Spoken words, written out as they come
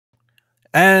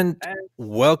And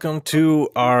welcome to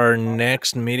our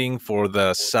next meeting for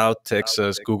the South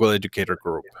Texas Google Educator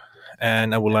Group.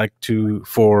 And I would like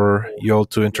for you all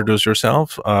to introduce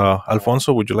yourself.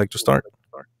 Alfonso, would you like to start?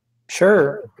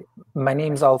 Sure. My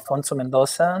name is Alfonso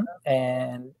Mendoza,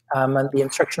 and I'm the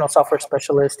instructional software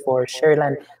specialist for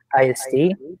Sharyland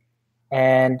ISD.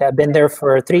 And I've been there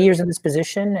for 3 years in this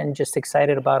position and just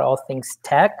excited about all things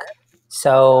tech.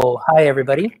 So, hi,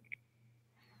 everybody.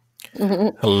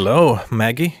 Hello,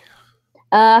 Maggie.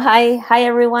 Hi,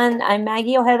 everyone. I'm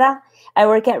Maggie Ojeda. I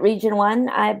work at Region 1.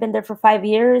 I've been there for 5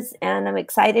 years, and I'm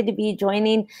excited to be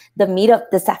joining the meetup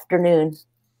this afternoon.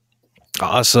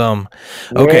 Awesome.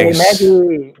 Okay. Yay,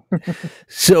 Maggie.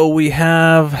 So we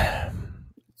have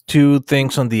 2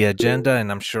 things on the agenda, and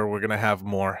I'm sure we're going to have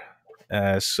more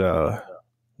as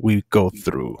we go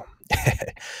through.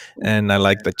 And I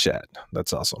like the chat.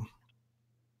 That's awesome.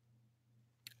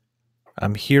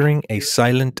 I'm hearing a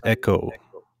silent echo.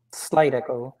 Slight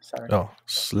echo. Sorry. Oh,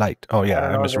 slight. Oh,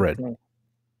 yeah, I misread.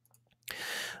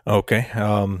 Okay.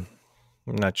 I'm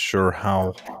not sure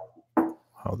how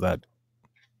that,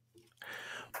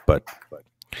 but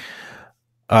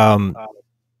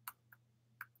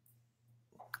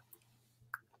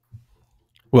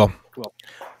well,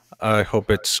 I hope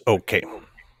it's okay.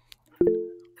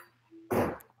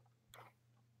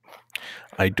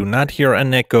 I do not hear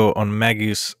an echo on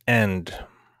Maggie's end.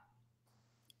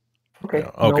 Okay,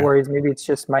 no worries. Maybe it's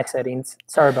just my settings.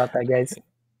 Sorry about that, guys.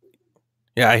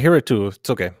 Yeah, I hear it too. It's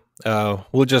okay.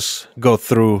 We'll just go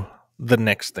through the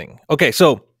next thing. Okay,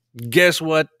 so guess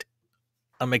what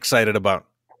I'm excited about?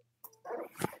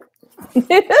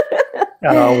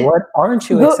 What aren't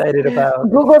you excited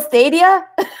about? Google Stadia?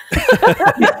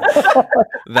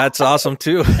 That's awesome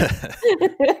too.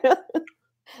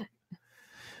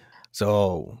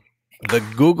 So, the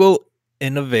Google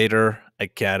Innovator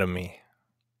Academy.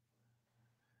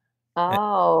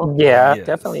 Oh. Yeah, yes.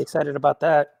 Definitely excited about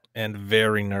that. And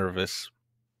very nervous.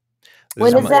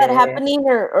 When is that happening,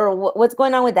 or what's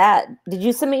going on with that? Did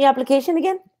you submit your application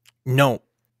again? No.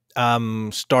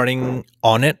 I'm starting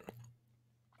on it.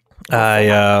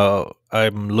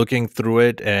 I'm looking through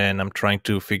it, and I'm trying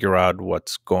to figure out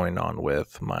what's going on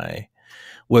with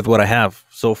what I have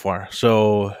so far.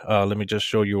 So let me just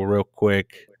show you real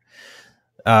quick.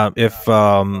 If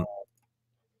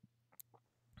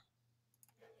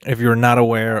you're not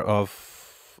aware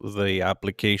of the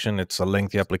application, it's a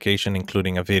lengthy application,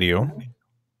 including a video.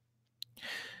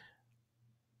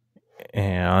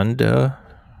 And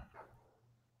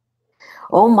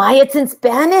oh my, it's in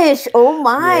Spanish. Oh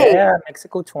my. Yeah,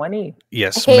 Mexico 20.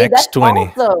 Yes, hey, Mex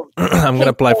 20. Awesome. I'm going to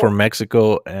apply for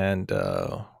Mexico and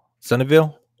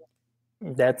Sunnyvale.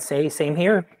 That's same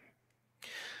here.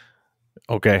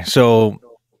 Okay, so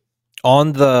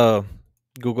on the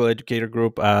Google Educator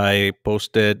group, I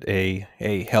posted a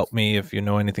hey, help me if you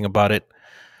know anything about it.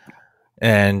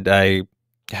 And I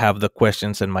have the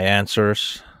questions and my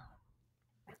answers.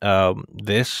 I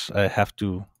have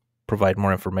to provide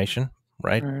more information,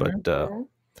 right? Mm-hmm. But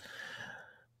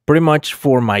pretty much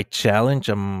for my challenge,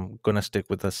 I'm going to stick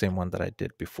with the same one that I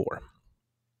did before.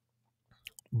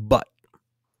 But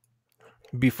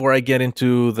before I get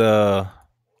into the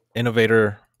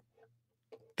Innovator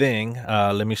thing,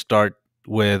 let me start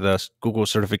with Google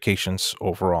certifications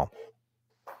overall.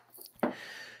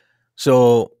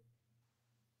 So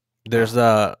there's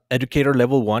the Educator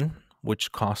Level 1,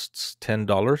 which costs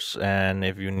 $10. And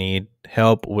if you need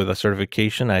help with a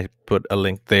certification, I put a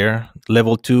link there.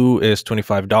 Level 2 is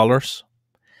 $25.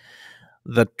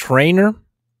 The trainer,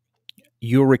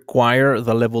 you require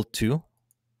the Level 2,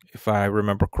 if I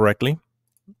remember correctly.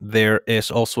 There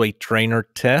is also a trainer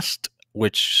test,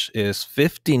 which is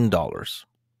 $15.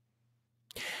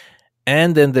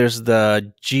 And then there's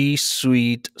the G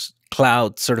Suite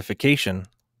Cloud certification,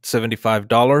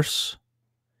 $75.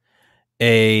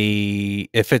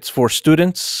 If it's for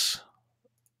students,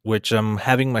 which I'm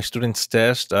having my students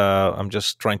test, I'm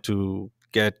just trying to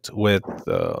get with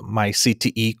my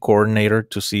CTE coordinator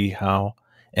to see how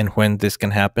and when this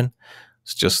can happen.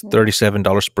 It's just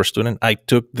 $37 per student. I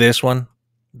took this one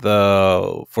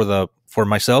for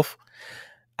myself.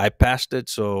 I passed it,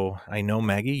 so I know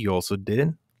Maggie, you also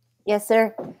did. Yes,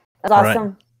 sir. That's awesome.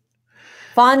 Right.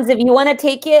 Fonz, if you want to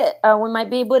take it, we might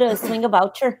be able to swing a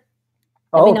voucher.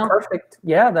 Oh, perfect.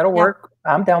 Yeah, that'll work.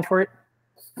 I'm down for it.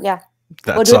 Yeah.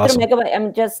 That's we'll do awesome. It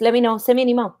through just let me know. Send me an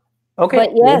email. Okay.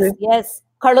 But yes.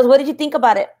 Carlos, what did you think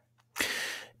about it?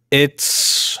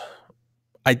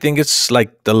 I think it's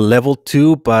like the level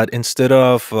 2, but instead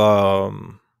of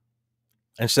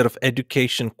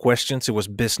education questions, it was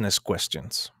business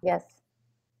questions. Yes.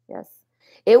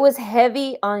 It was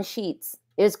heavy on sheets.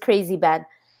 It was crazy bad.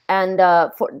 And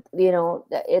for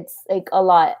it's like a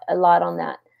lot on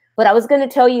that. But I was going to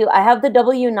tell you, I have the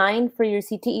W-9 for your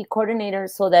CTE coordinator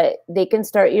so that they can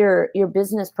start your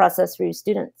business process for your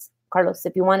students, Carlos,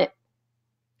 if you want it.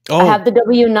 I have the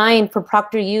W-9 for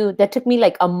ProctorU. That took me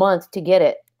like a month to get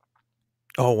it.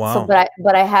 Oh wow! So,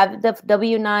 but I have the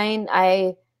W-9.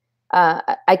 I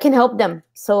can help them.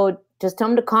 So just tell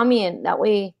them to call me, and that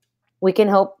way we can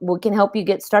help you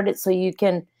get started. So you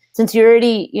can, since you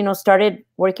already started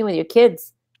working with your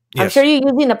kids. Yes. I'm sure you're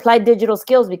using applied digital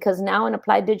skills, because now in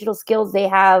applied digital skills they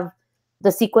have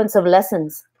the sequence of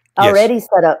lessons already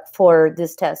set up for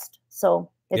this test. So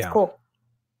it's cool.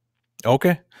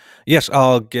 Okay. Yes,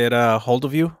 I'll get a hold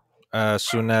of you as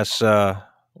soon as.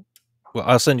 Well,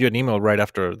 I'll send you an email right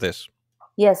after this.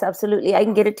 Yes, absolutely. I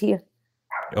can get it to you.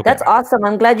 Okay. That's awesome.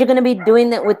 I'm glad you're going to be doing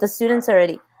that with the students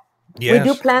already. Yes.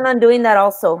 We do plan on doing that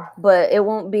also, but it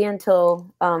won't be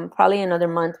until probably another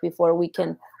month before we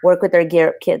can work with our Gear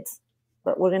Up kids.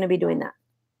 But we're going to be doing that.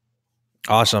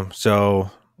 Awesome. So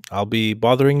I'll be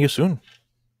bothering you soon.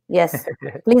 Yes,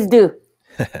 please do.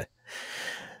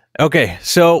 Okay.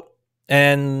 So,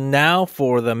 and now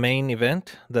for the main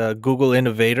event, the Google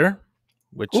Innovator,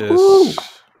 which is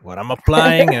what I'm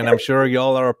applying, and I'm sure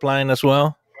y'all are applying as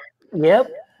well. Yep.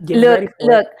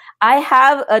 Look, I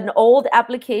have an old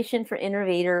application for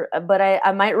Innovator, but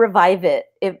I might revive it.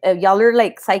 If y'all are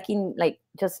like psyching, like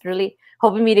just really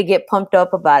hoping me to get pumped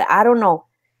up about it. I don't know.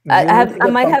 I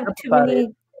might have too many.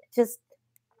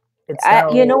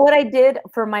 You know what I did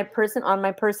for my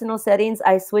personal settings?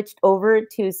 I switched over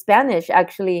to Spanish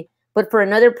actually, but for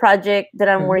another project that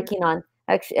I'm working on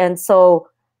actually, and so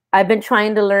I've been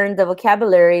trying to learn the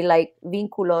vocabulary like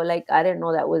vínculo, like I didn't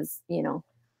know that was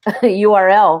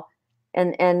URL,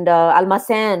 and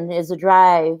almacén is a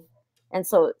drive, and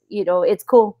so it's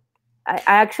cool. I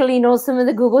actually know some of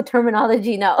the Google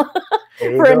terminology now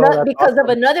because of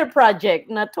another project,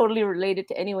 not totally related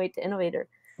to Innovator.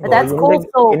 But that's cool.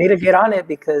 So you need to get on it,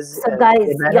 because guys,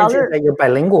 y'all are that you're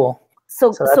bilingual. So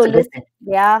listen,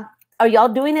 yeah. Are y'all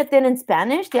doing it then in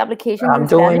Spanish? The application I'm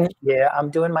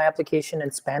doing my application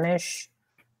in Spanish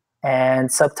and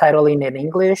subtitling in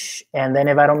English. And then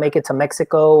if I don't make it to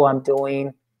Mexico, I'm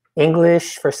doing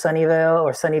English for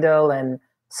Sunnyvale and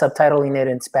subtitling it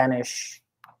in Spanish.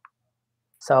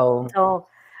 So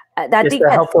that's just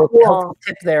a helpful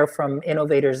tip there from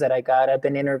innovators that I got. I've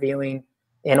been interviewing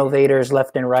innovators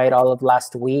left and right all of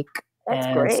last week. That's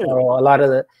great. So a lot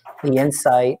of the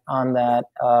insight on that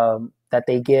that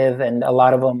they give, and a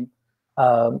lot of them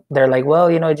they're like, well,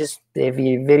 just if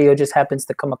your video just happens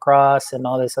to come across and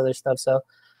all this other stuff. So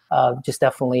just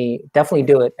definitely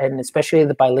do it, and especially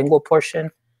the bilingual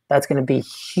portion. That's going to be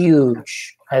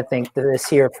huge, I think, this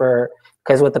year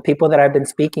because with the people that I've been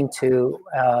speaking to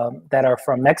that are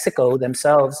from Mexico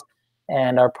themselves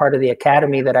and are part of the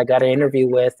academy that I got an interview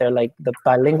with, they're like, the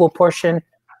bilingual portion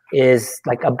is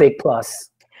like a big plus.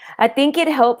 I think it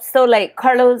helps. So like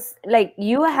Carlos, like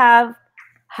you have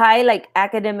high like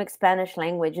academic Spanish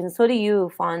language, and so do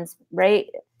you, Fonz, right?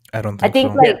 I don't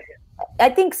think so. I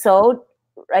think so.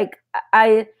 Like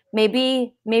I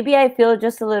maybe I feel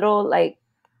just a little like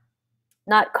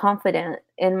not confident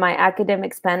in my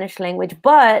academic Spanish language,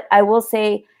 but I will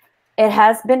say it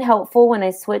has been helpful when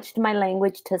I switched my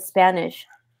language to Spanish.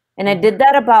 And I did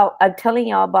that I'm telling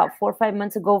y'all, about 4 or 5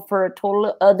 months ago for a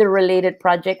total other related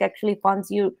project. Actually, Fonz,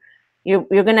 you're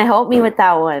going to help me with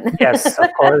that one. Yes,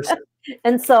 of course.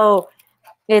 And so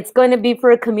it's going to be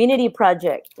for a community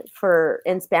project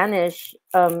in Spanish.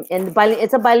 And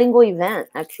it's a bilingual event,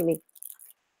 actually.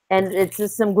 And it's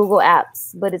just some Google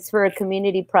apps, but it's for a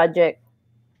community project.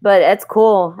 But that's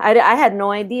cool. I had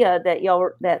no idea that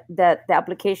that the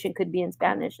application could be in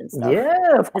Spanish and stuff.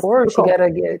 Yeah, of course. Cool. You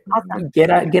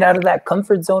gotta get out of that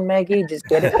comfort zone, Maggie. Just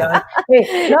get it done.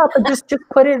 Hey, no, but just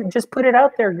put it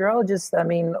out there, girl.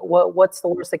 What's the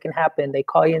worst that can happen? They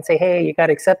call you and say, hey, you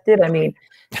got accepted. I mean,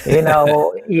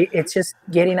 it's just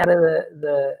getting out of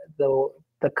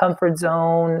the comfort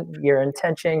zone, your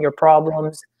intention, your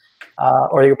problems.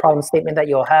 Or your problem statement that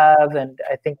you'll have, and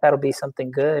I think that'll be something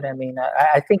good. I mean,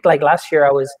 I think like last year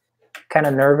I was kind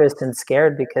of nervous and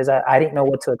scared because I didn't know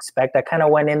what to expect. I kind of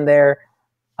went in there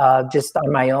just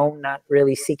on my own, not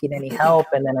really seeking any help.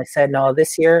 And then I said, no,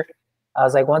 this year, I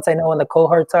was like, once I know when the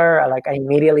cohorts are, I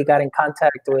immediately got in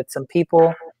contact with some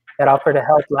people that offered to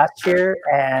help last year,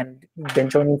 and been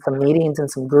joining some meetings and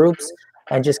some groups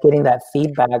and just getting that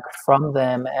feedback from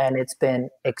them. And it's been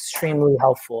extremely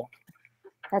helpful.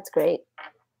 That's great.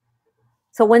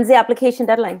 So when's the application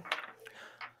deadline?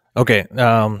 Okay,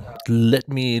 let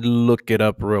me look it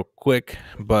up real quick.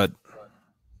 But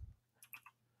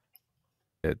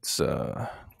It's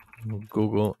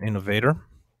Google Innovator.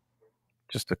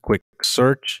 Just a quick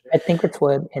search. I think it's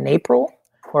what, in April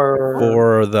or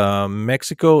For the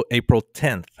Mexico, April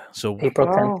 10th. So April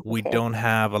 10th. Oh, we okay. don't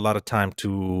have a lot of time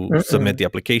to submit the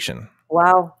application.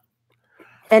 Wow.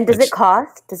 And does it It's-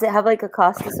 cost? Does it have like a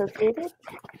cost associated?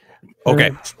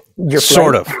 Okay, Your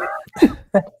sort flight?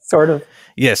 of. Sort of.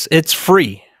 Yes, it's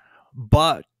free,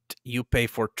 but you pay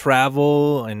for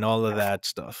travel and all of that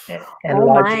stuff. And Oh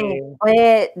my. lodging.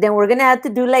 Wait, then we're gonna have to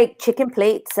do like chicken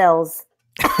plate sales.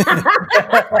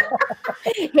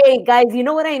 Hey guys, you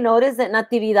know what I noticed that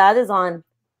Natividad is on?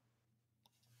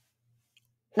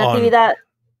 Natividad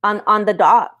on the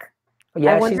dock.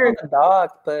 Yeah, she's wonder- on the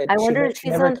dock, but I wonder if she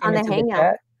she's never on came the into hangout.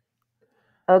 chat.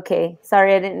 Okay,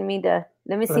 sorry, I didn't mean to.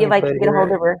 Let me see if I can get a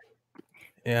hold of her.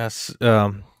 Yes,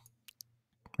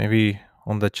 maybe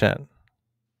on the chat.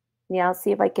 Yeah, I'll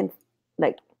see if I can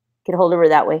like get a hold of her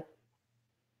that way.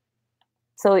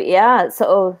 So yeah,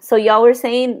 so y'all were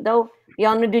saying though,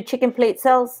 y'all wanna do chicken plate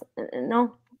sales?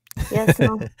 No? Yes,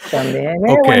 no. También.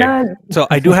 Yeah, why Okay, not? so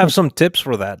I do have some tips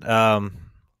for that.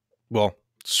 Well,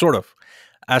 sort of.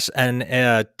 As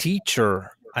an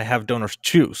teacher, I have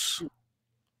DonorsChoose,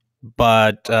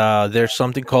 but there's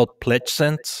something called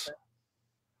PledgeCents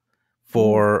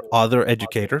for other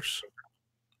educators,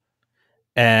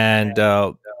 and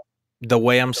the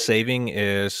way I'm saving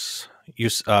is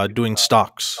doing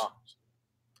stocks.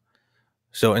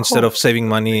 So instead of saving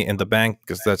money in the bank,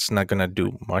 because that's not gonna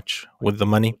do much with the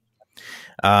money,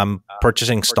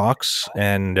 purchasing stocks,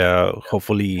 and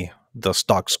hopefully the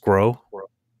stocks grow.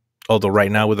 Although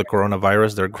right now with the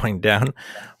coronavirus, they're going down.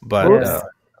 But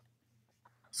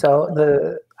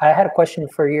So I had a question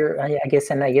for I guess,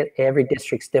 and I get every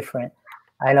district's different.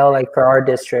 I know, like for our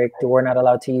district, we're not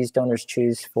allowed to use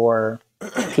DonorsChoose for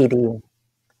PD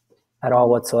at all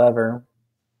whatsoever.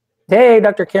 Hey,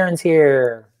 Dr. Karen's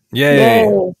here. yay!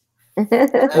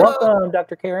 Welcome,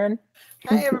 Dr. Karen.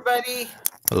 Hi, everybody.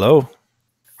 Hello.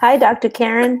 Hi, Dr.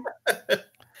 Karen.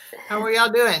 How are y'all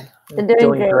doing?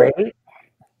 Doing great.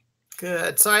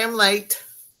 Good. Sorry I'm late.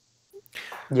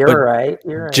 You're right.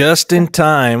 You're right. Just in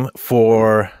time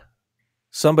for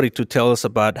somebody to tell us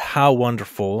about how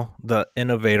wonderful the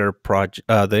Innovator Project,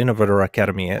 the Innovator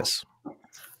Academy is.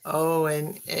 Oh,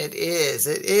 and it is.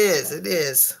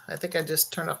 I think I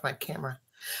just turned off my camera.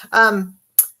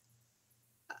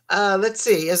 Let's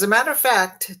see. As a matter of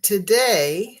fact,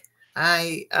 today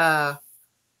I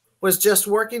was just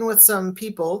working with some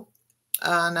people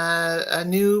on a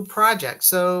new project.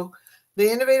 So the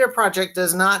Innovator Project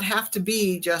does not have to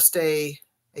be just a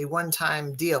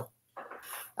one-time deal.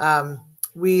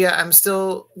 I'm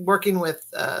still working with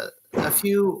a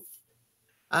few.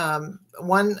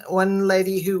 One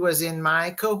lady who was in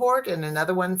my cohort and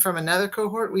another one from another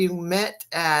cohort. We met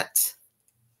at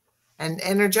an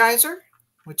Energizer,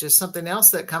 which is something else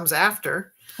that comes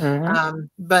after.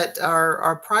 But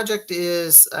our project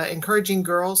is encouraging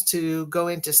girls to go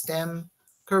into STEM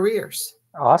careers.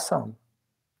 Awesome.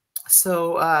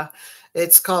 So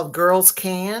it's called Girls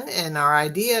Can, and our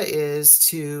idea is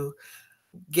to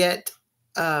get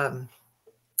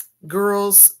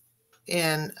girls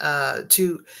in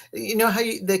to, you know how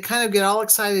they kind of get all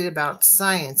excited about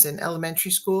science in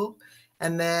elementary school,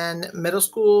 and then middle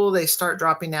school they start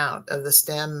dropping out of the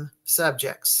STEM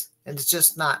subjects, and it's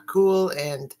just not cool,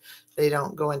 and they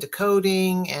don't go into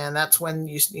coding, and that's when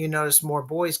you notice more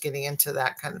boys getting into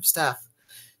that kind of stuff.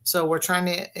 So we're trying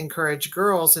to encourage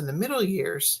girls in the middle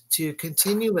years to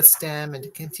continue with STEM and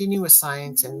to continue with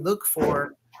science and look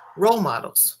for role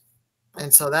models.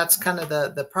 And so that's kind of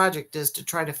the project, is to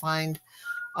try to find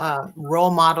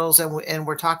role models. And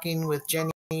we're talking with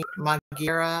Jenny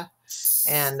Magira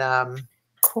and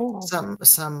Cool.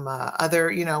 some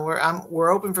other,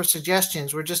 we're open for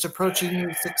suggestions. We're just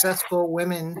approaching successful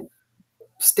women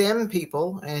STEM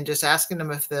people and just asking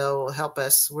them if they'll help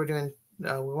us. We're doing, we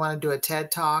want to do a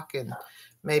TED talk and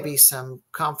maybe some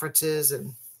conferences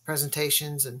and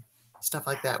presentations and stuff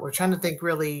like that. We're trying to think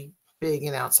really big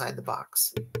and outside the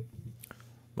box.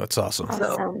 That's awesome.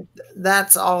 So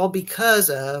that's all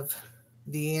because of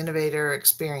the Innovator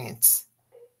experience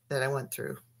that I went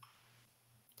through.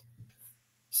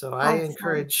 So I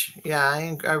encourage,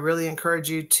 I really encourage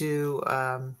you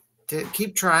to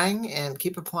keep trying and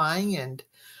keep applying, and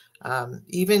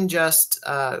even just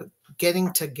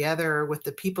getting together with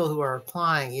the people who are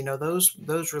applying.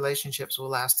 Those relationships will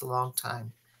last a long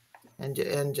time, and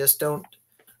just don't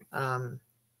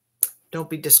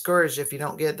be discouraged if you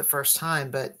don't get it the first time,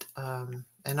 but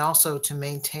and also to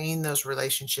maintain those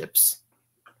relationships.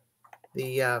 Have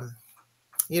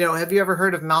you ever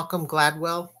heard of Malcolm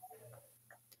Gladwell?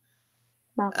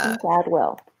 Malcolm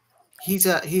Gladwell. he's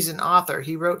an author.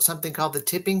 He wrote something called The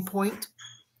Tipping Point.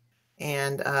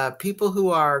 And people who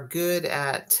are good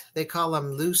at, he calls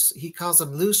them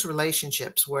loose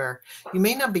relationships, where you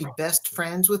may not be best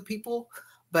friends with people,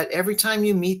 but every time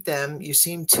you meet them, you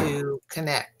seem to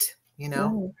connect, you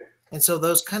know? And so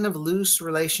those kind of loose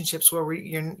relationships where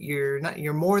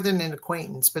you're more than an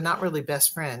acquaintance, but not really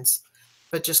best friends,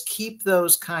 but just keep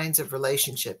those kinds of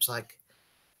relationships, like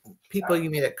people you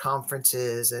meet at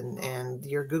conferences and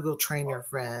your Google Trainer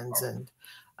friends. And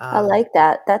I like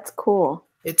that. That's cool.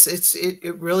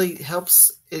 it really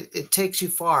helps. It takes you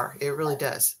far. It really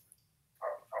does.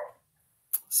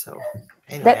 So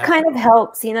anyway, that kind of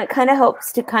helps, it kind of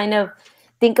helps to kind of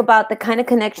think about the kind of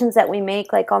connections that we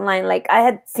make, like online. Like I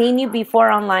had seen you before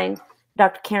online,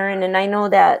 Dr. Karen, and I know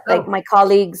that like my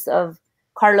colleagues of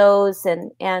Carlos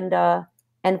and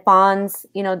Fonz,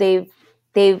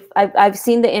 I've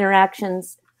seen the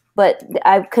interactions, but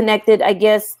I've connected. I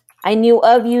guess I knew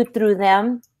of you through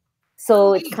them.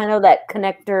 So it's kind of that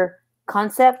connector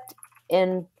concept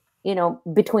in,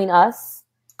 between us.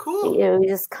 Cool. We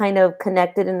just kind of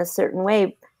connected in a certain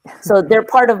way. So they're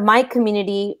part of my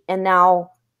community, and now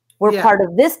we're part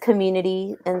of this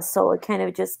community. And so it kind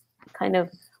of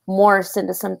morphs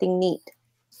into something neat.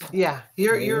 Yeah,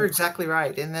 you're exactly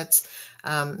right. And that's,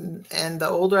 and the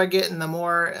older I get and the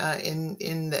more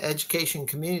in the education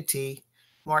community,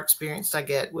 more experience I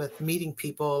get with meeting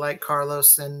people like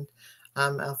Carlos and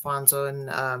Alfonso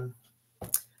and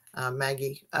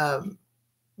Maggie.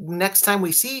 Next time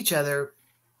we see each other,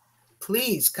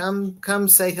 please come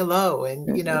say hello.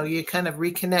 And, you kind of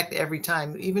reconnect every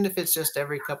time, even if it's just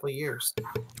every couple of years.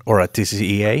 Or a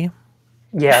TCEA.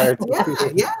 Yeah.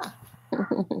 Yeah.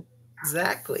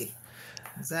 Exactly.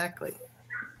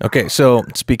 Okay, so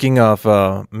speaking of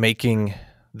making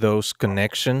those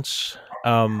connections,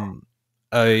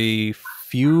 a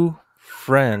few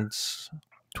friends,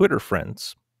 Twitter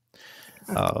friends,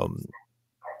 I'm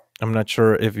not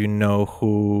sure if you know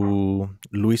who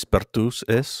Luis Pertus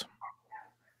is.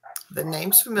 The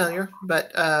name's familiar,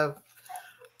 but I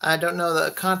don't know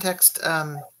the context.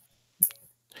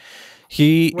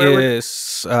 He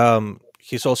is.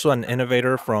 He's also an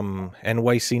innovator from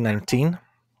NYC 19.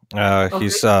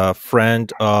 He's a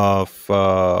friend of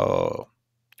Federico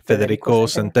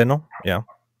Centeno. Yeah.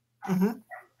 Mm-hmm.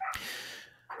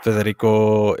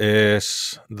 Federico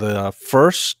is the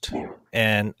first,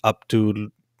 and up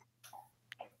to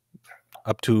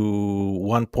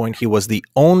one point, he was the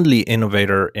only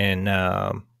innovator in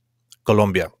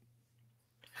Colombia.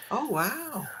 Oh,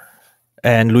 wow.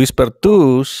 And Luis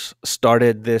Pertus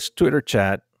started this Twitter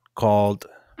chat called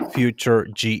Future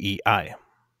GEI.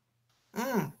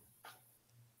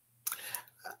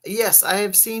 Yes, I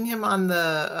have seen him on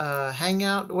the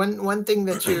Hangout. One thing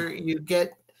that you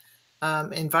get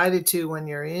invited to when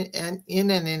you're in an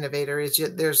innovator is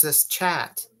there's this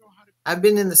chat. I've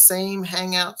been in the same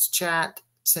Hangouts chat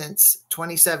since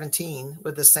 2017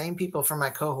 with the same people from my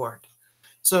cohort.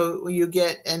 So you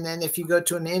get, and then if you go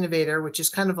to an innovator, which is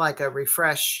kind of like a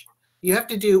refresh, you have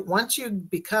to do, once you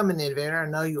become an innovator, I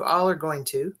know you all are going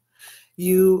to,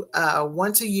 you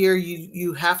once a year,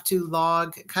 you have to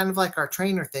log, kind of like our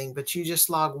trainer thing, but you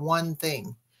just log one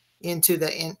thing into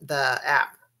the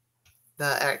app,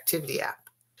 the activity app.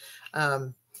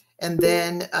 And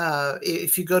then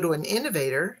if you go to an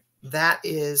innovator, that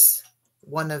is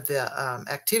one of the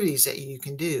activities that you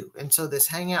can do. And so this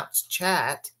Hangouts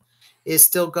chat is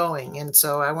still going. And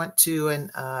so I went to an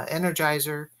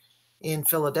Energizer in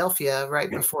Philadelphia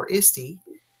right before ISTE.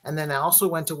 And then I also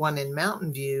went to one in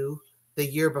Mountain View the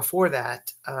year before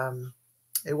that.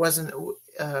 It wasn't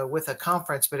with a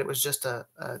conference, but it was just an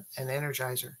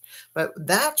Energizer. But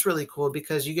that's really cool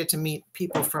because you get to meet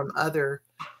people from other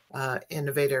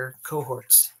innovator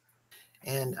cohorts.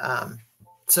 And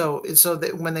so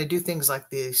that when they do things like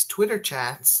these Twitter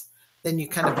chats, then you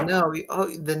kind of know,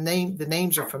 the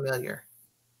names are familiar.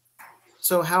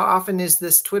 So how often is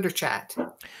this Twitter chat?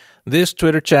 This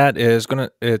Twitter chat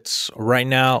it's right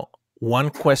now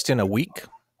one question a week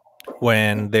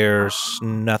when there's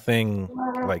nothing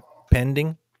like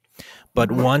pending.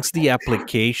 But once the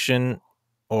application,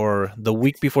 or the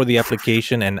week before the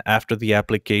application and after the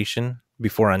application,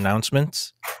 before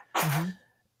announcements,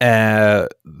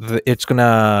 it's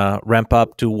gonna ramp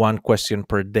up to one question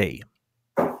per day,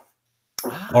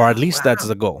 or at least that's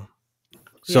the goal.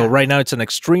 So right now it's an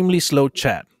extremely slow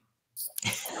chat.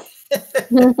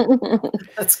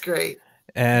 That's great.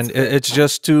 And it's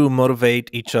just to motivate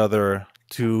each other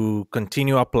to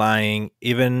continue applying,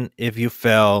 even if you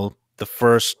fail the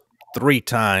first 3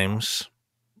 times,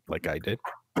 like I did,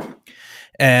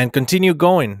 and continue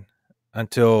going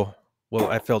until, well,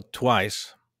 I failed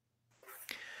twice.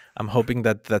 I'm hoping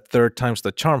that the third time's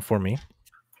the charm for me.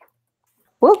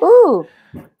 Woohoo!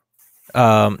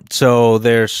 So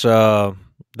there's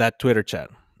that Twitter chat.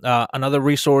 Another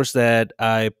resource that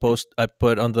I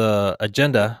put on the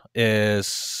agenda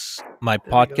is my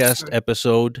podcast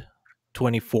episode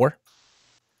 24,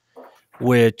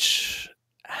 which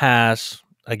has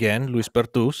again Luis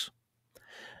Pertus,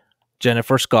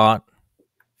 Jennifer Scott,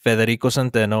 Federico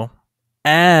Centeno,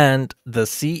 and the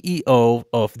CEO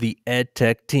of the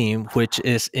EdTech team, which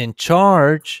is in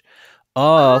charge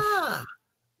of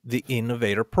the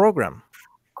Innovator program.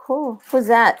 Cool. Who's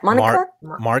that? Monica?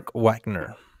 Mark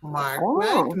Wagner. Mark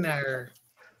Wagner.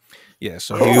 Yeah,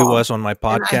 so he was on my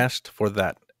podcast for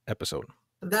that episode.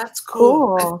 That's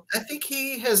cool. I think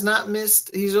he has not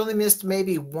missed, he's only missed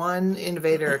maybe one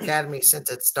Innovator Academy since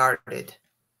it started.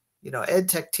 You know,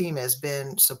 EdTech team has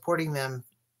been supporting them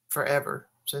forever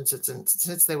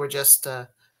since they were just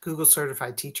Google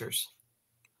certified teachers.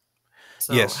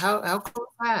 So yes. How cool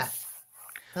is that?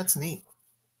 That's neat.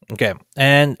 Okay.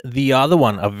 And the other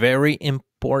one, a very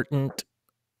important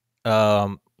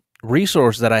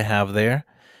resource that I have there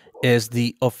is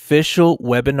the official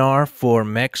webinar for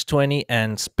MEX 20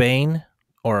 and Spain,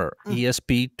 or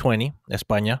ESP 20,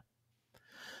 España.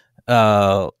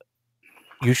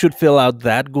 You should fill out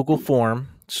that Google form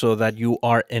so that you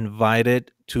are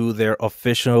invited to their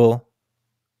official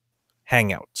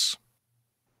Hangouts.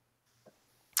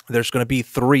 There's going to be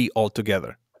 3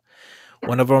 altogether.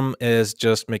 One of them is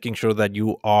just making sure that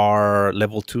you are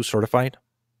level 2 certified.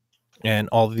 And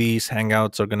all these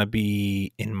Hangouts are going to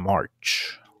be in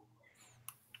March.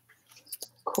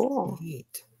 Cool.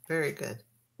 Neat. Very good.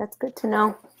 That's good to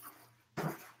know.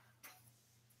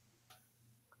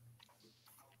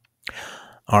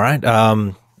 All right.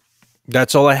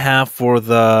 That's all I have for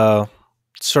the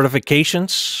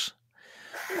certifications.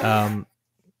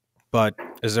 But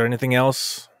is there anything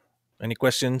else? Any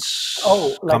questions?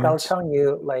 Oh, like comments? I was telling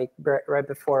you, like right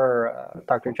before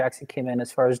Dr. Jackson came in,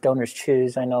 as far as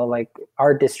DonorsChoose, I know like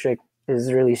our district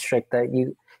is really strict that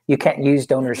you can't use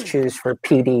DonorsChoose for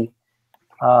PD.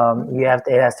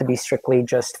 It has to be strictly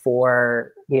just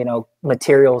for, you know,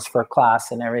 materials for class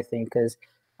and everything, because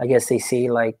I guess they see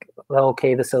like, well,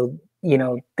 okay, so, you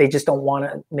know, they just don't want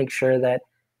to make sure that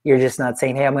you're just not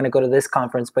saying, hey, I'm going to go to this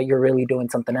conference, but you're really doing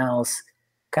something else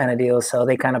kind of deal. So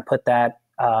they kind of put that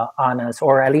on us,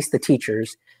 or at least the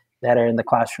teachers that are in the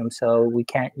classroom. So we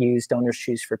can't use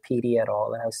DonorsChoose for PD at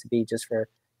all. It has to be just for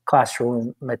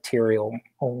classroom material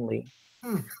only.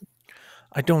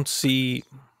 I don't see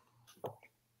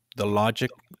the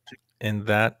logic in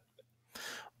that,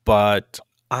 but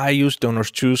I use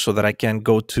DonorsChoose so that I can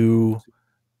go to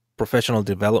professional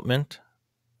development,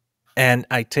 and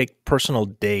I take personal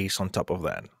days on top of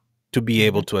that to be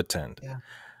able to attend. Yeah.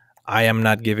 I am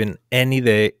not given any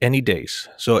days.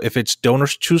 So if it's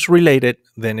DonorsChoose related,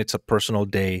 then it's a personal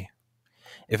day.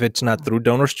 If it's not through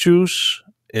DonorsChoose,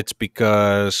 it's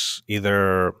because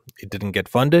either it didn't get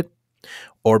funded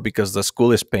or because the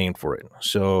school is paying for it.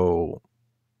 So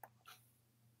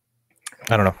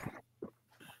I don't know.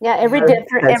 Yeah, every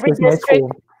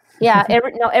district. Yeah,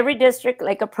 every district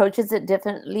like approaches it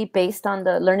differently based on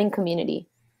the learning community.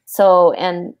 So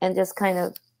and just kind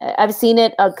of, I've seen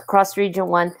it across Region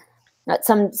 1.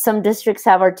 Some districts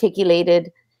have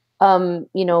articulated,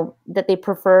 you know, that they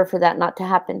prefer for that not to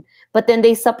happen. But then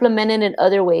they supplement it in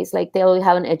other ways, like they'll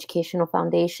have an educational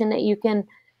foundation that you can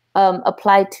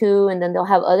apply to, and then they'll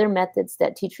have other methods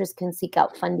that teachers can seek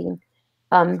out funding.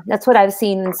 That's what I've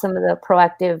seen in some of the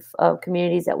proactive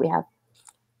communities that we have.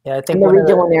 Yeah, I think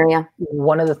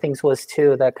one of the things was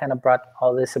too that kind of brought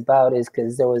all this about is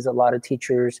because there was a lot of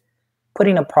teachers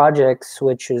putting up projects,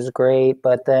 which is great,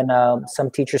 but then some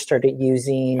teachers started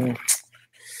using,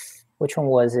 which one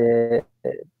was it?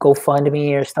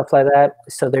 GoFundMe or stuff like that.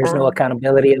 So there's no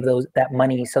accountability of that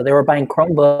money. So they were buying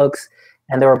Chromebooks,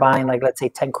 and they were buying like, let's say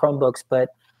 10 Chromebooks, but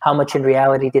how much in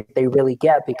reality did they really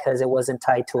get? Because it wasn't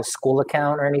tied to a school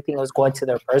account or anything. It was going to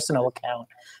their personal account.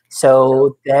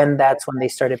 So then that's when they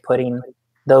started putting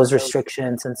those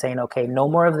restrictions and saying, okay, no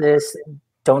more of this.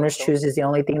 DonorsChoose is the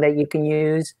only thing that you can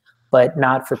use, but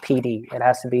not for PD. It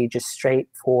has to be just straight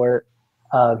for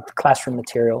classroom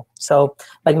material. So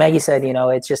like Maggie said, you know,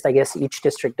 it's just, I guess each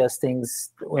district does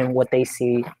things when what they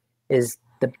see is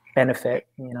the benefit,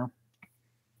 you know.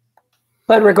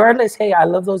 But regardless, hey, I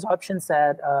love those options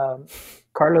that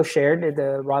Carlos shared,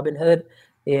 the Robinhood,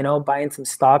 you know, buying some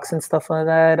stocks and stuff like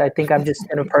that. I think I'm just,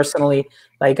 you know, personally,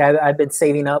 like I've been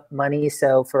saving up money.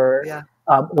 So for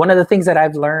one of the things that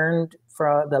I've learned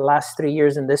for the last 3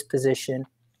 years in this position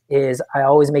is I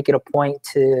always make it a point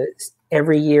to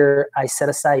every year I set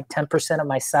aside 10% of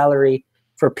my salary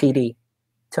for PD.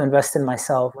 to invest in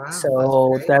myself. Wow,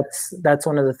 So that's that's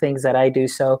one of the things that I do.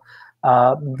 So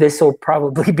this will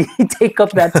probably take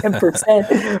up that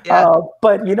 10%. Yeah.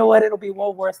 But you know what? It'll be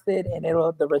well worth it, and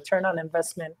the return on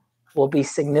investment will be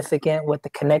significant with the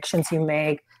connections you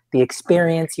make, the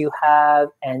experience you have,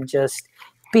 and just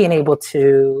being able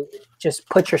to just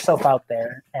put yourself out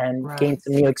there and gain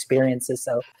some new experiences.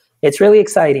 So it's really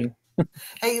exciting.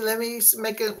 Hey, let me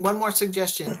make one more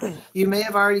suggestion. You may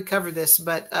have already covered this,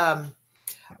 but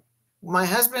my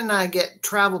husband and I get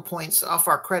travel points off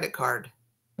our credit card.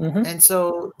 And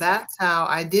so that's how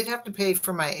I did have to pay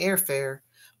for my airfare,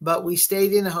 but we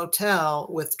stayed in a hotel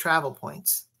with travel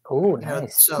points. Oh,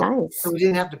 nice. So we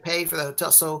didn't have to pay for the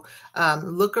hotel. So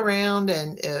look around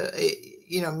and,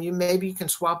 maybe you can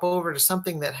swap over to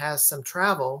something that has some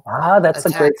travel. That's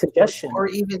a great suggestion. Or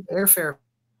even airfare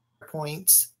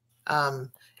points. And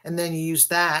then you use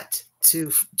that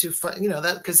to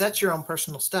that, because that's your own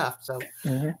personal stuff. So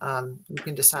you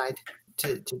can decide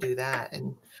to do that.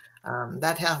 And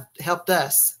that helped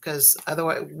us, because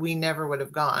otherwise we never would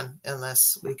have gone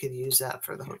unless we could use that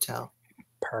for the hotel.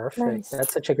 Perfect. Nice.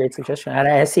 That's such a great suggestion. And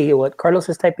I see what Carlos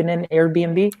is typing in,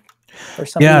 Airbnb or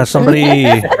something. Yeah,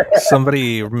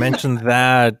 somebody mentioned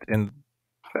that, and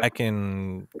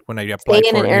when I applied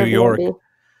for New York,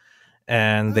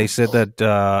 and they said that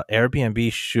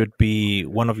Airbnb should be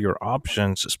one of your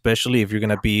options, especially if you're going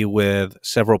to be with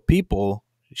several people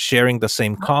sharing the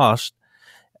same cost.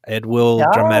 It will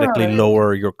dramatically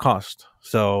lower your cost.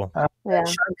 So,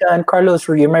 shotgun, Carlos,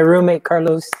 you're my roommate,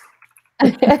 Carlos.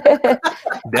 Definitely.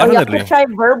 You have to try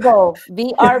VRBO,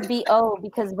 VRBO,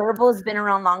 because VRBO has been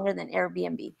around longer than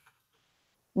Airbnb.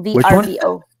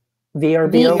 VRBO.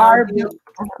 VRBO.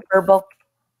 VRBO.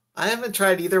 I haven't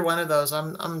tried either one of those.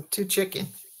 I'm too chicken.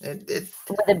 With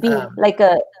a B, like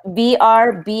a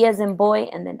VRB as in boy,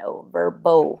 and then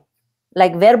VRBO,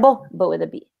 like verbo, but with a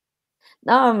B.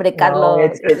 No, hombre,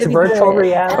 Carlos. It's virtual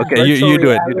reality. Okay, you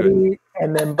do it. You do it.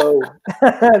 And then Bo.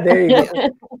 There you go.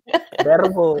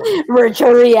 Verbo.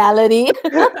 Virtual reality.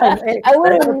 I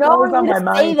wouldn't know how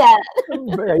to say that.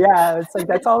 Yeah, it's like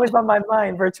that's always on my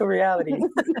mind. Virtual reality.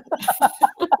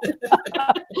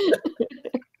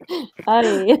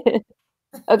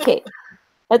 Okay,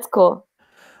 that's cool.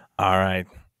 All right.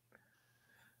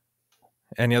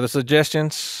 Any other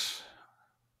suggestions?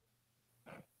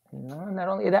 No, not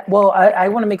only that. Well, I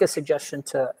want to make a suggestion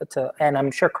to, and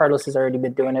I'm sure Carlos has already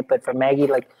been doing it, but for Maggie,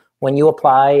 like when you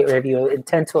apply or if you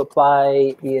intend to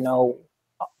apply,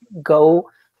 go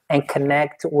and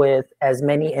connect with as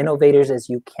many innovators as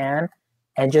you can,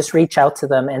 and just reach out to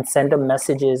them and send them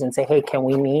messages and say, hey, can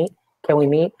we meet? Can we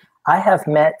meet? I have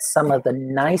met some of the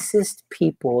nicest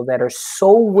people that are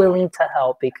so willing to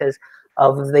help because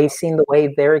they've seen the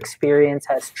way their experience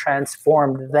has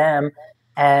transformed them.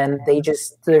 And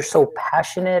they're so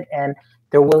passionate, and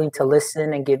they're willing to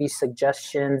listen and give you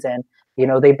suggestions. And,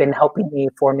 they've been helping me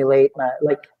formulate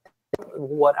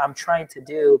what I'm trying to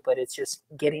do, but it's just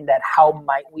getting that how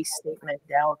might we statement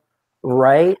down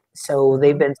right. So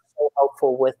they've been so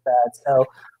helpful with that. So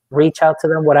reach out to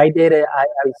them. What I did, I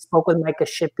spoke with Micah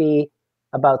Shippey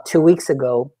about 2 weeks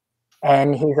ago,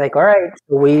 and he's like, all right,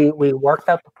 so we worked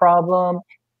out the problem.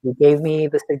 He gave me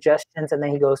the suggestions, and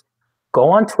then he goes, go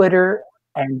on Twitter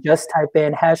and just type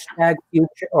in hashtag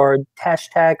future or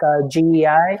hashtag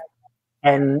GEI.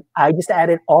 And I just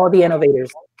added all the innovators.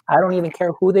 I don't even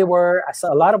care who they were. I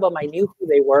saw a lot of them. I knew who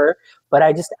they were, but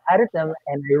I just added them,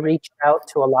 and I reached out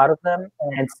to a lot of them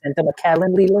and sent them a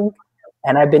Calendly link.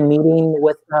 And I've been meeting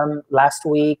with them last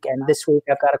week, and this week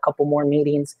I've got a couple more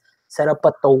meetings set up.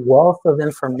 But the wealth of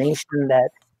information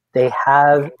that they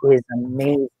have is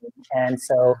amazing. And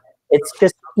so it's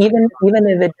just, even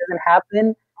if it doesn't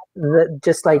happen,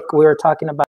 just like we were talking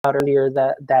about earlier,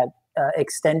 that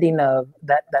extending of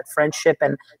that friendship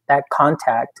and that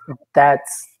contact,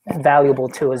 that's valuable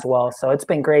too as well. So it's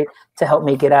been great to help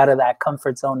me get out of that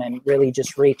comfort zone and really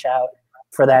just reach out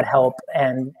for that help,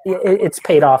 and it's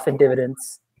paid off in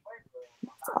dividends.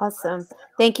 Awesome.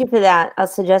 Thank you for that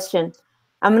suggestion.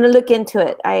 I'm going to look into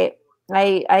it. I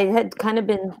had kind of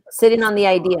been sitting on the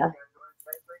idea,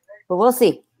 but we'll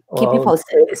see. Keep you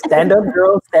posted. Stand up,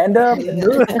 girl. Stand up.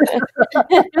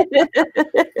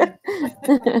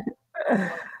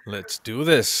 Let's do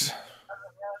this.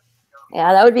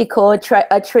 Yeah, that would be cool.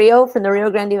 A trio from the Rio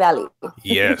Grande Valley.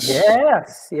 Yes.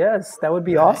 Yes. That would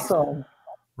be awesome.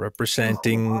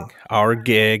 Representing our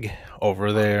gig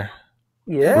over there.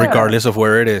 Yeah. Regardless of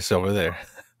where it is over there.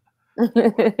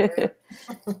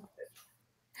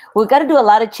 We've got to do a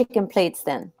lot of chicken plates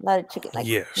then. A lot of chicken,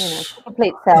 chicken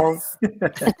plate sales.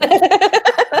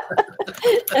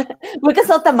 We can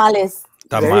sell tamales.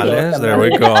 Tamales, there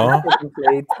we go.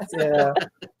 Yeah.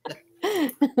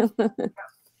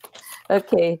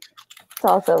 Okay, it's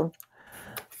awesome.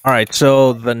 All right,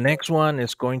 so the next one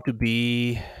is going to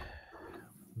be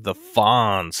the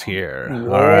fonts here. Yeah.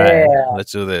 All right,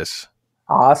 let's do this.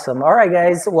 Awesome. All right,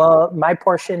 guys. Well, my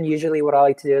portion, usually what I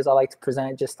like to do is I like to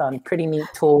present just on pretty neat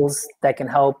tools that can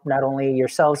help not only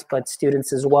yourselves, but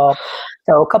students as well.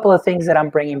 So a couple of things that I'm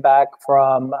bringing back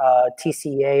from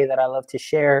TCA that I love to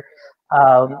share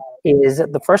is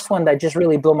the first one that just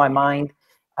really blew my mind.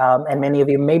 And many of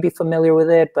you may be familiar with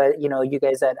it, but you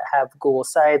guys that have Google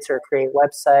Sites or create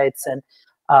websites, and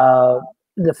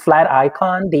the flat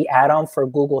icon, the add-on for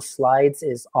Google Slides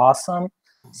is awesome.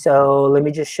 So let me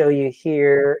just show you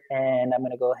here, and I'm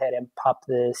going to go ahead and pop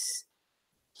this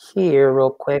here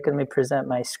real quick. Let me present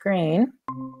my screen.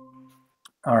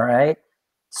 All right.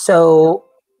 So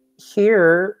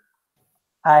here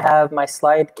I have my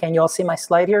slide. Can you all see my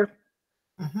slide here?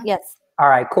 Mhm. Yes. All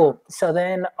right, cool. So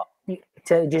then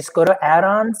to just go to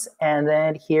add-ons, and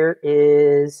then here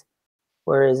is,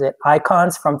 where is it?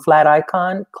 Icons from flat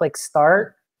icon, click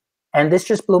start. And this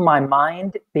just blew my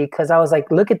mind because I was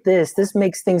like, look at this. This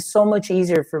makes things so much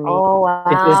easier for me Oh,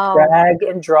 to just wow. drag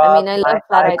and drop I mean, I my love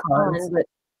flat icons. icon, but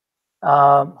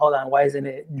Hold on, why isn't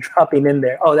it dropping in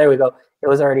there? Oh, there we go. It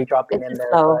was already dropping it's in just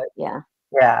there. slow. But Yeah.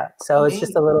 yeah, so it's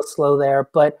just a little slow there.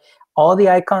 But all the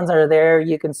icons are there.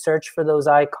 You can search for those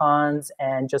icons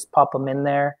and just pop them in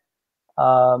there.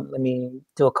 Let me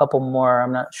do a couple more.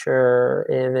 I'm not sure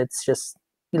if it's just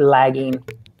lagging.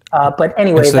 But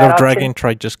anyway, Instead that of option, dragging,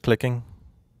 try just clicking.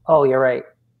 Oh, you're right.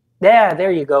 Yeah,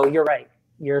 there you go. You're right.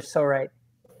 You're so right.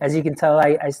 As you can tell,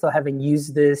 I still haven't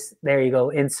used this. There you go.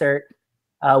 Insert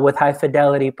with high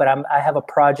fidelity. But I have a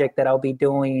project that I'll be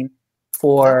doing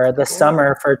for the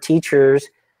summer for teachers.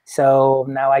 So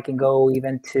now I can go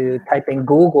even to type in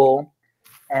Google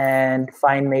and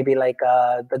find maybe like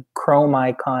the Chrome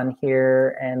icon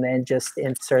here, and then just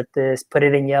insert this, put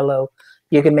it in yellow.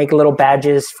 You can make little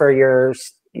badges for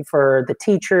the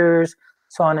teachers,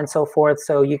 so on and so forth.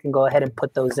 So you can go ahead and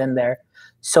put those in there.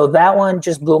 So that one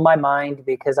just blew my mind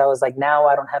because I was like, now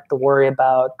I don't have to worry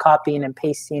about copying and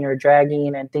pasting or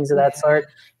dragging and things of that sort.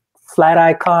 Flat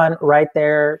icon right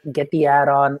there, get the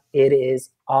add-on. It is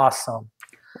awesome.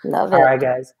 Love it. All right,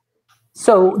 guys.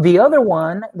 So the other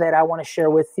one that I want to share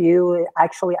with you,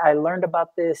 actually, I learned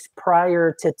about this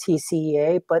prior to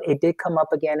TCA, but it did come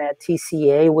up again at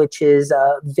TCA, which is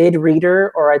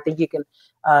VidReader, or I think you can,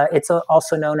 it's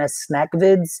also known as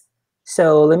SnackVids.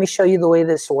 So let me show you the way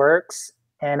this works,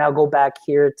 and I'll go back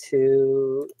here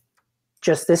to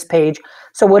just this page.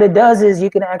 So what it does is you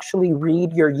can actually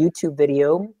read your YouTube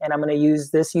video, and I'm going to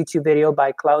use this YouTube video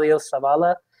by Claudio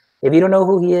Zavala. If you don't know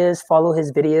who he is, follow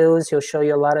his videos. He'll show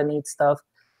you a lot of neat stuff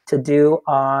to do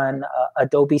on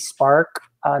Adobe Spark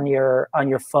on your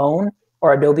phone,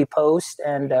 or Adobe Post,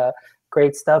 and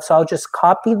great stuff. So I'll just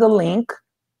copy the link,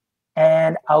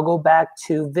 and I'll go back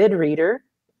to VidReader,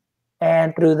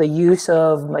 and through the use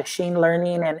of machine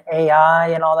learning and AI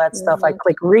and all that stuff, I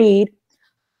click read,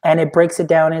 and it breaks it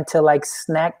down into like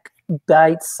snack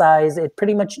bite size. It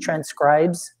pretty much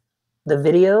transcribes the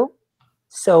video.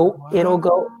 So it'll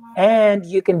go, and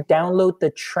you can download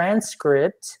the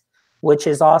transcript, which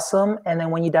is awesome. And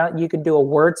then when you can do a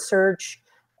word search.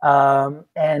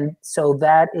 And so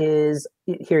that is,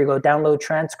 here you go, download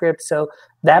transcript. So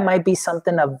that might be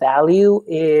something of value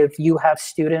if you have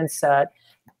students that,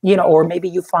 or maybe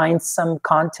you find some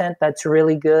content that's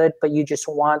really good, but you just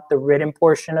want the written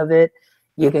portion of it.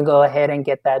 You can go ahead and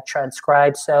get that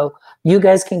transcribed. So you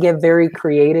guys can get very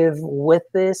creative with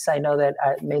this. I know that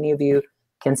many of you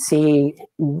can see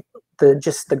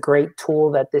just the great tool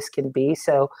that this can be.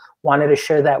 So wanted to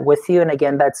share that with you. And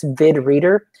again, that's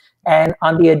VidReader. And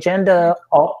on the agenda,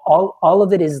 all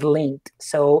of it is linked.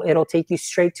 So it'll take you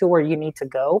straight to where you need to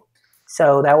go.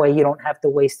 So that way you don't have to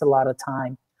waste a lot of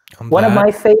time. One of my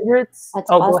favorites.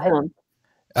 That's Go awesome.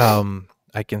 ahead.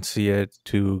 I can see it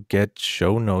to get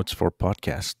show notes for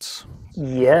podcasts.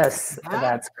 Yes,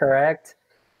 that's correct.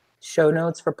 Show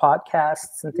notes for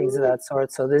podcasts and things of that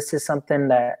sort. So this is something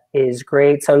that is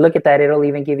great. So look at that. It'll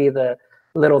even give you the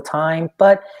little time.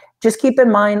 But just keep in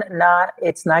mind,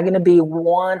 it's not going to be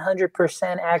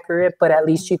 100% accurate, but at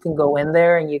least you can go in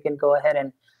there and you can go ahead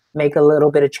and make a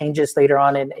little bit of changes later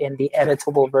on in the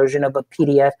editable version of a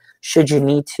PDF should you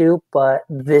need to. But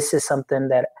this is something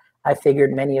that I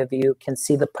figured many of you can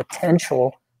see the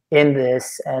potential in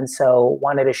this. And so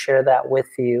wanted to share that with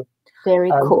you. Very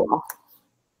cool.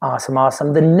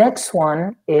 Awesome. The next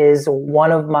one is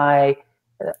one of my,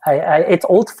 it's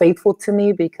old faithful to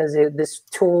me because this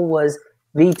tool was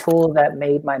the tool that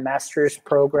made my master's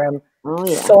program Oh,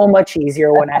 yeah. So much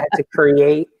easier when I had to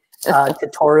create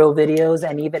tutorial videos.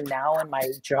 And even now in my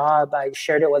job, I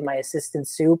shared it with my assistant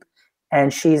Soup,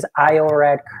 and she's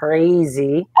IORAD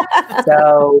crazy.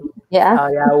 So Yeah.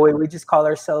 yeah, we just call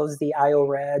ourselves the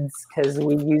IORADs because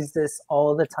we use this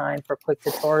all the time for quick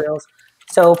tutorials.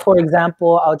 So for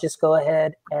example, I'll just go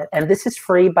ahead, and this is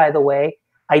free, by the way.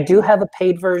 I do have a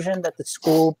paid version that the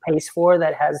school pays for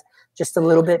that has just a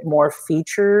little bit more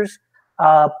features,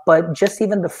 but just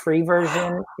even the free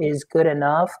version is good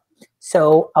enough.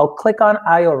 So I'll click on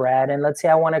IORAD, and let's say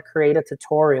I want to create a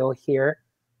tutorial here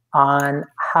on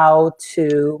how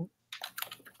to,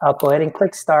 I'll go ahead and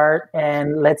click start,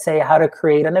 and let's say how to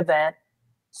create an event.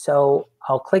 So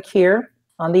I'll click here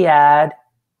on the ad.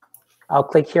 I'll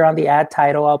click here on the ad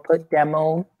title. I'll put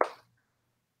demo.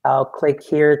 I'll click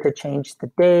here to change the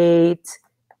date.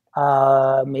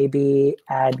 Maybe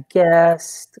add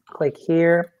guest. Click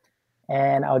here.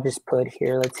 And I'll just put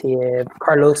here, let's see if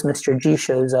Carlos Mr.G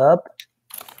shows up.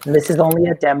 And this is only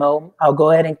a demo. I'll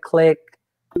go ahead and click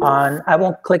on, I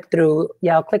won't click through,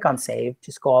 yeah, I'll click on save,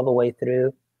 just go all the way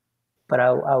through. But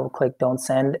I'll click don't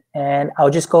send. And I'll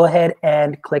just go ahead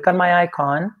and click on my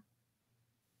icon.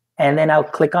 And then I'll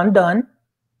click on done.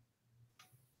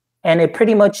 And it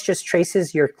pretty much just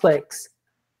traces your clicks.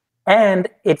 And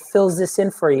it fills this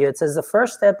in for you. It says the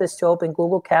first step is to open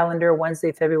Google Calendar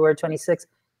Wednesday, February 26th.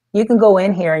 You can go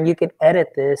in here and you can edit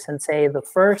this and say the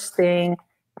first thing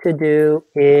to do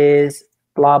is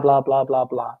blah, blah, blah, blah,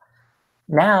 blah.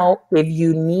 Now, if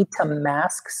you need to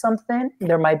mask something,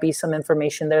 there might be some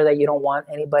information there that you don't want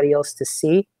anybody else to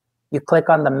see. You click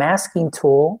on the masking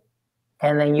tool,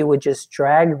 and then you would just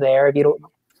drag there, if you don't,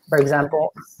 for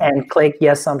example, and click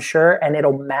yes, I'm sure, and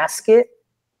it'll mask it.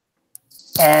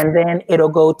 And then it'll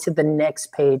go to the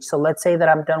next page. So let's say that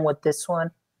I'm done with this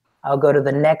one. I'll go to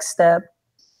the next step.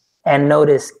 And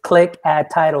notice, click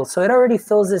add title. So it already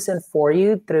fills this in for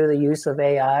you through the use of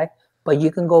AI, but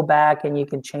you can go back and you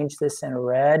can change this in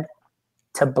red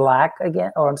to black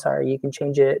again. Or I'm sorry, you can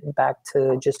change it back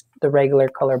to just the regular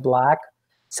color black.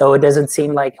 So it doesn't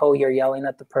seem like, oh, you're yelling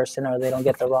at the person or they don't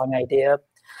get the wrong idea.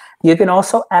 You can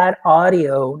also add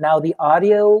audio. Now the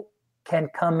audio can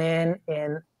come in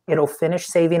and it'll finish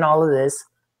saving all of this.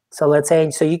 So let's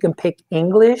say, so you can pick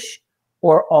English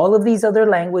or all of these other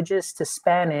languages to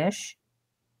Spanish,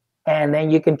 and then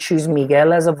you can choose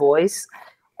Miguel as a voice,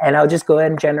 and I'll just go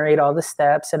ahead and generate all the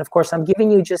steps. And of course, I'm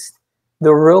giving you just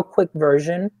the real quick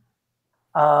version.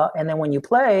 And then when you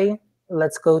play,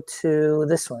 let's go to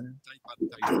this one.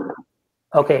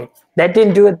 Okay, that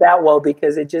didn't do it that well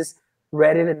because it just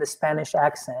read it in the Spanish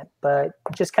accent, but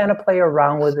just kind of play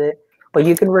around with it. But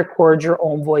you can record your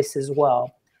own voice as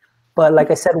well. But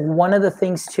like I said, one of the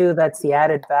things too that's the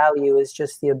added value is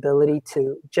just the ability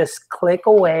to just click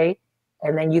away,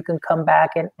 and then you can come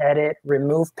back and edit,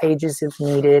 remove pages if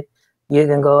needed. You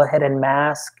can go ahead and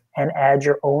mask and add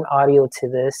your own audio to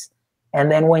this.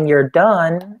 And then when you're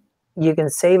done, you can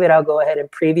save it. I'll go ahead and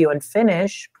preview and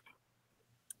finish.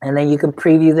 And then you can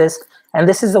preview this. And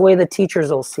this is the way the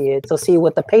teachers will see it. So see,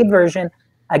 with the paid version,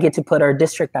 I get to put our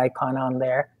district icon on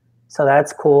there. So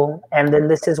that's cool. And then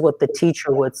this is what the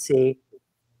teacher would see.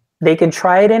 They can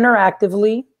try it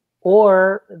interactively,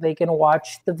 or they can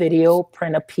watch the video,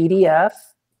 print a PDF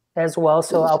as well.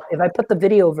 So if I put the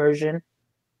video version,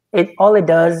 all it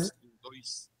does,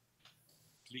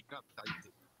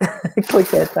 click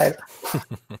that title.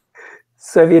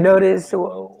 So if you notice,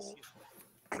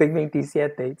 click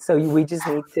 27. So we just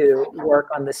need to work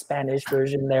on the Spanish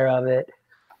version there of it.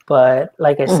 But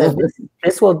like I said,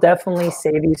 this will definitely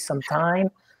save you some time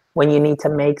when you need to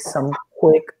make some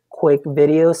quick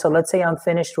videos. So let's say I'm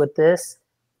finished with this.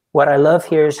 What I love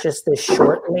here is just this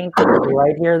short link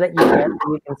right here that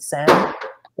you can send,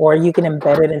 or you can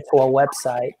embed it into a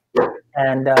website.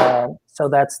 And so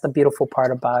that's the beautiful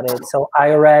part about it. So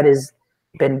IORAD has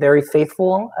been very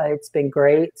faithful. It's been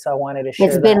great. So I wanted to share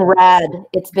It's been rad.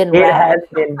 It's been rad. It has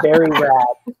been very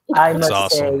rad. I must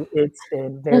awesome. say it's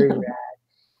been very rad.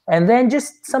 And then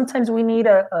just sometimes we need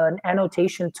an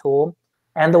annotation tool.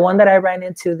 And the one that I ran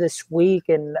into this week,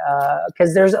 and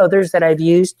because there's others that I've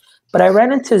used, but I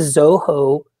ran into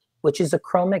Zoho, which is a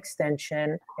Chrome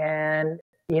extension. And,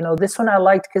 this one I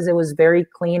liked because it was very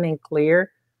clean and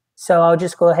clear. So I'll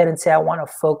just go ahead and say I want a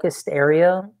focused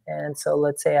area. And so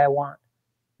let's say I want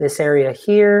this area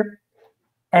here.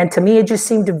 And to me, it just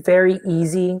seemed very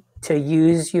easy to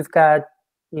use. You've got,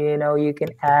 you can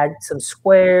add some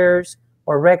squares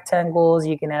or rectangles.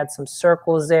 You can add some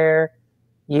circles there.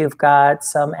 You've got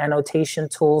some annotation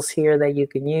tools here that you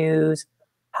can use.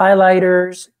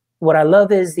 Highlighters. What I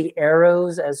love is the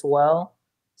arrows as well.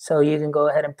 So you can go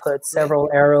ahead and put several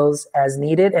arrows as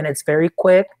needed, and it's very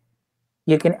quick.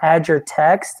 You can add your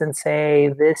text and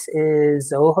say, this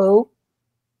is Zoho,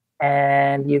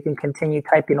 and you can continue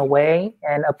typing away.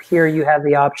 And up here, you have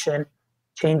the option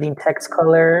changing text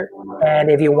color, and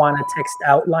if you want a text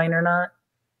outline or not.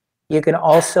 You can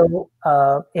also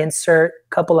insert a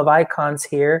couple of icons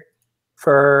here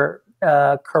for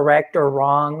correct or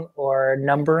wrong or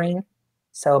numbering.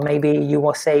 So maybe you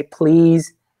will say,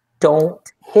 please don't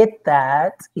hit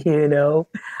that, you know.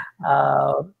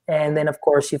 And then, of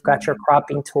course, you've got your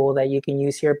cropping tool that you can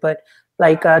use here. But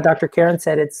like Dr. Karen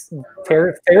said, it's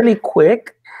fairly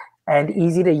quick and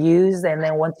easy to use. And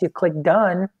then once you click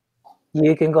done,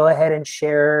 you can go ahead and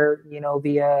share, you know,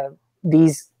 via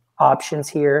these options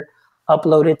here.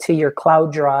 Upload it to your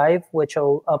cloud drive, which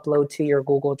will upload to your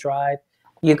Google Drive.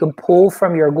 You can pull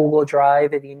from your Google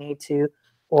Drive if you need to,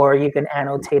 or you can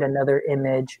annotate another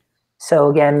image. So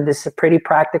again, this is pretty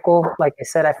practical. Like I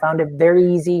said, I found it very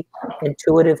easy,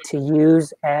 intuitive to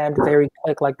use, and very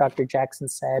quick, like Dr. Jackson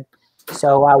said.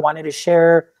 So I wanted to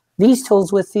share these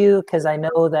tools with you because I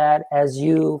know that as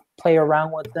you play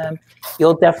around with them,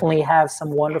 you'll definitely have some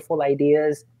wonderful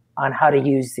ideas on how to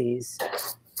use these.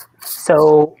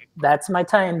 So that's my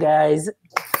time, guys.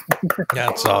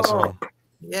 That's awesome.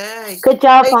 Yay. Good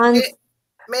job, Hans.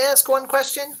 May I ask one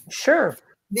question? Sure.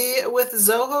 With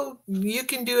Zoho, you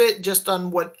can do it just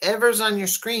on whatever's on your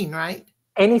screen, right?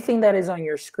 Anything that is on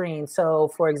your screen.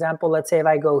 So for example, let's say if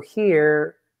I go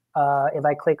here, if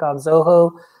I click on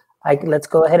Zoho, let's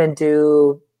go ahead and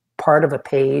do part of a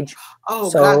page. Oh,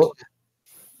 so, gotcha.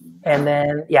 And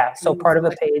then, yeah, so part of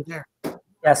a page. There.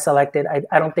 Yeah, selected.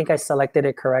 I don't think I selected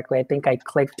it correctly. I think I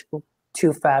clicked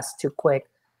too fast, too quick.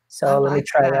 So let me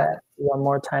try that one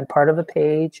more time. Part of a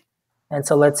page. And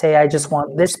so let's say I just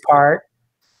want this part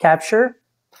capture.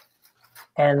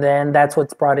 And then that's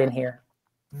what's brought in here.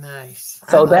 Nice.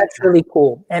 So that's really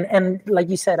cool. And like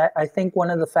you said, I think one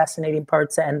of the fascinating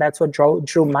parts, and that's what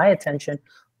drew my attention,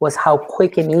 was how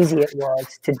quick and easy it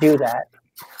was to do that.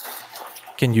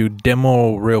 Can you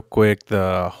demo real quick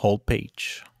the whole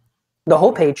page? The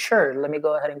whole page, sure. Let me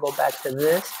go ahead and go back to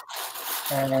this.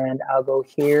 And I'll go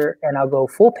here and I'll go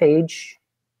full page.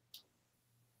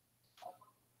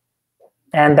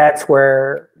 And that's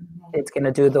where it's going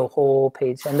to do the whole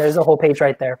page. And there's a whole page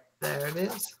right there. There it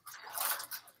is.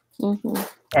 Mm-hmm.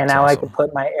 And now I can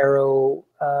put my arrow,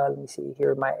 let me see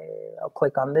here, I'll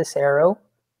click on this arrow,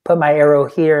 put my arrow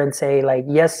here and say like,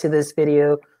 yes to this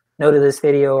video, no to this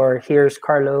video, or here's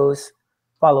Carlos,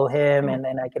 follow him. And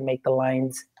then I can make the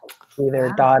lines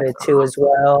either dotted too as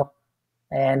well.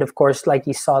 And of course, like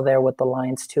you saw there with the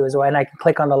lines too as well. And I can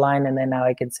click on the line and then now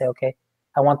I can say, okay,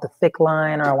 I want the thick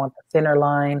line or I want the thinner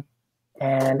line.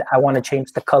 And I want to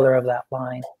change the color of that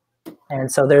line.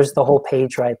 And so there's the whole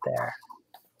page right there.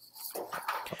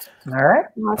 All right.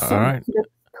 Awesome. All right.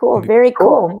 Cool. Very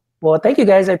cool. Well, thank you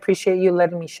guys. I appreciate you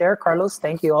letting me share. Carlos,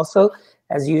 thank you also,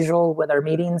 as usual, with our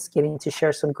meetings, getting to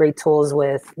share some great tools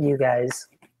with you guys.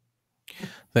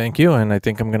 Thank you. And I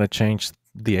think I'm going to change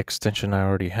the extension I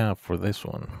already have for this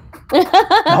one.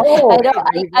 Oh,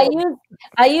 I know.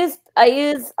 I use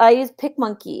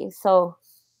PicMonkey. So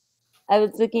I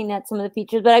was looking at some of the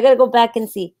features, but I got to go back and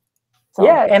see. So.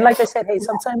 Yeah, and like I said, hey,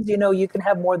 sometimes, you know, you can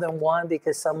have more than one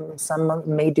because some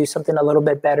may do something a little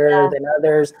bit better than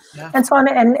others, and so on.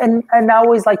 And I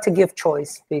always like to give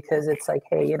choice because it's like,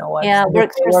 hey, you know what? Yeah, it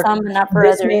works for some and not for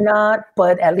others. This may not,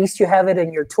 but at least you have it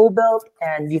in your tool belt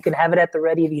and you can have it at the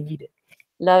ready if you need it.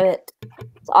 Love it.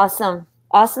 It's awesome.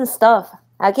 Awesome stuff.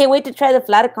 I can't wait to try the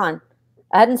Flaticon.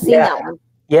 I hadn't seen that one.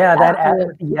 Yeah,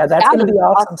 that's going to be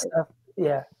awesome stuff.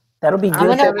 Yeah. That'll be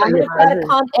good. I'm gonna try to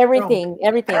count everything.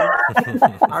 Already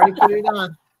put it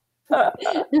on.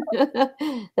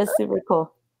 That's super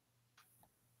cool.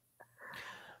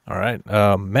 All right.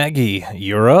 Maggie,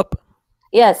 you're up.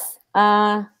 Yes.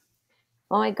 Oh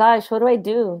my gosh, what do I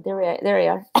do? There we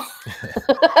are.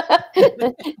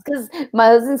 Because my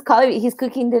husband's calling me. He's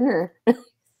cooking dinner.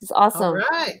 It's awesome. All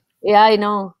right. Yeah, I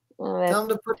know. Tell him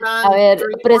to put on.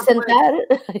 Presentar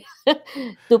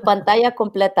tu pantalla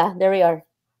completa. There we are.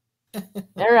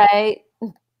 All right.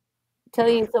 Tell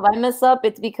you, so if I mess up,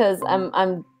 it's because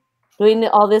I'm doing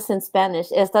all this in Spanish.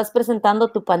 Estás presentando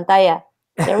tu pantalla.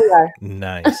 There we are.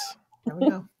 Nice. There we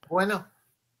go. Bueno.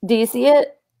 Do you see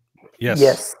it?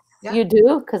 Yes. Yeah. You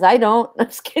do? Because I don't. I'm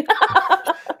just kidding.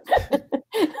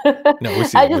 No, we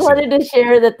see I just wanted to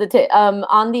share that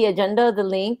on the agenda, the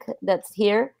link that's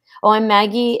here. Oh, I'm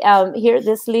Maggie. Here,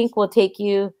 this link will take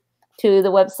you to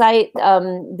the website.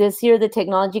 This year, the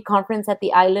Technology Conference at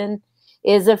the Island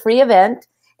is a free event,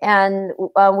 and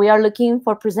we are looking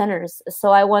for presenters.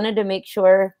 So I wanted to make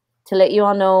sure to let you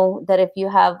all know that if you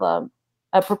have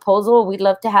a proposal, we'd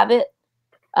love to have it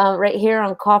right here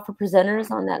on Call for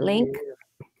Presenters on that link.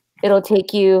 It'll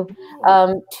take you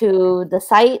to the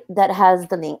site that has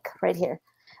the link right here.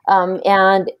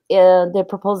 And the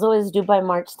proposal is due by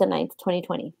March the 9th,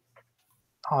 2020.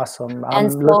 Awesome. I'm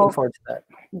looking forward to that.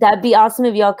 That'd be awesome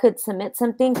if y'all could submit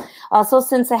something. Also,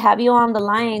 since I have you on the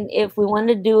line, if we want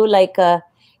to do like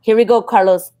here we go,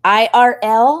 Carlos,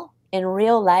 IRL in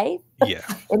real life. Yeah.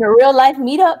 In a real life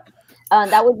meetup,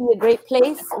 that would be a great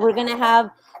place. We're gonna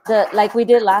have like we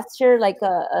did last year, like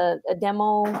a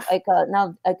demo, like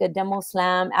a demo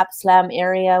slam, app slam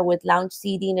area with lounge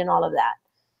seating and all of that.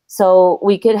 So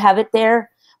we could have it there.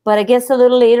 But I guess a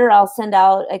little later, I'll send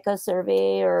out like a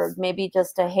survey or maybe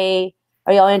just a, hey,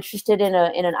 are y'all interested in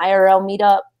an IRL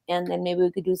meetup? And then maybe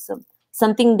we could do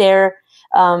something there,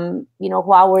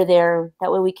 while we're there.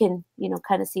 That way we can,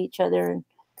 kind of see each other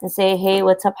and say, hey,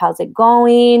 what's up? How's it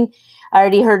going? I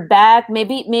already heard back.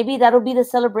 Maybe that'll be the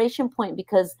celebration point,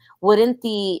 because wouldn't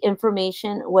the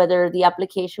information, whether the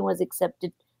application was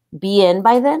accepted, be in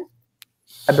by then?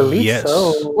 I believe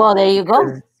so. Well, there you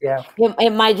go. Yeah.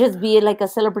 It might just be like a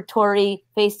celebratory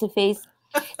face-to-face.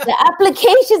 The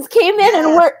applications came in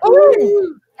and we're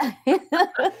in.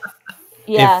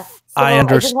 Yeah. If I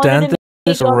understand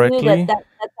this correctly, that's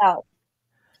out.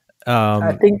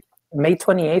 I think May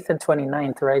 28th and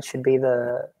 29th, right, should be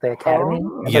the academy.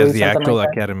 Yes, the actual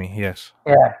academy, yes.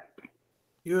 Yeah.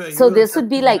 So this would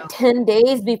be like 10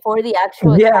 days before the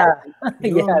actual academy.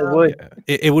 Yeah, it would.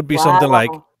 It would be something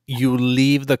like you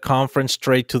leave the conference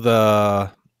straight to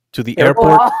the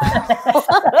airport.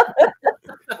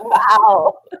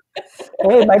 Wow.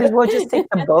 Hey, might as well just take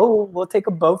the boat. We'll take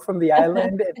a boat from the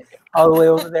island and all the way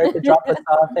over there to drop us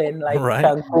off in like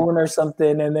Cancun or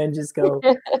something, and then just go.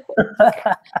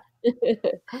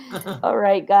 All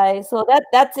right, guys. So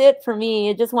that's it for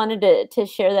me. I just wanted to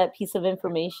share that piece of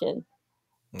information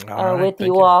with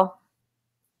you all.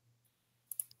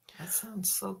 That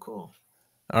sounds so cool.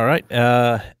 All right.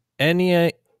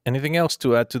 Anything else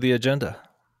to add to the agenda?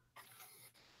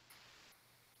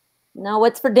 No,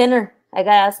 what's for dinner? I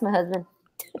gotta ask my husband.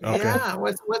 Okay. Yeah,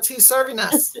 what's he serving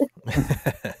us?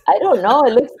 I don't know.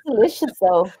 It looks delicious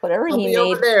though. Whatever he made.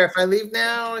 Over there. If I leave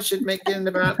now, I should make it in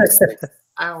about 6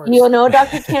 hours. You know,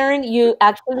 Dr. Karen, you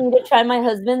actually need to try my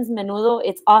husband's menudo.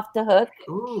 It's off the hook.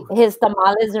 Ooh. His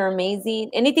tamales are amazing.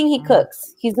 Anything he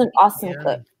cooks, he's an awesome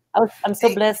cook. I'm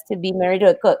so blessed to be married to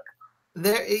a cook.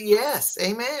 Yes,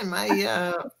 amen.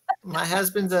 My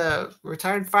husband's a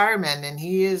retired fireman, and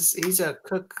he's a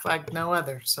cook like no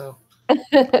other. So,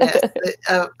 yes,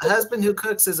 a husband who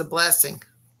cooks is a blessing.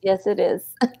 Yes, it is.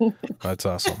 That's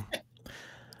awesome.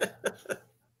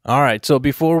 All right. So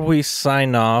before we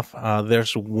sign off,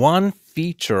 there's one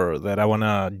feature that I want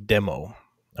to demo.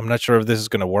 I'm not sure if this is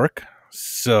going to work.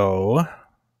 So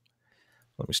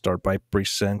let me start by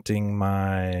presenting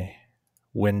my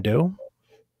window.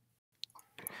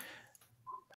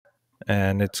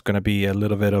 And it's going to be a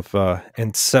little bit of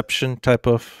Inception type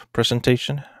of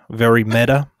presentation. Very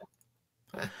meta.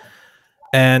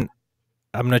 And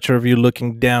I'm not sure if you're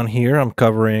looking down here. I'm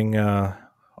covering,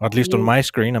 at least on my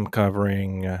screen, I'm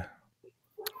covering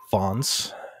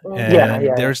fonts.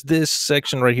 And there's this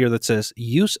section right here that says,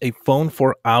 use a phone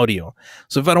for audio.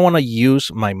 So if I don't want to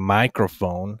use my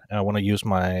microphone, I want to use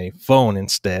my phone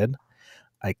instead,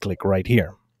 I click right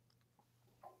here.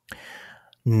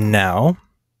 Now,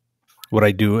 what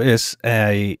I do is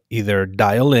I either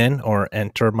dial in or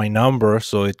enter my number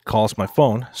so it calls my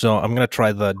phone. So I'm going to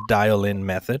try the dial in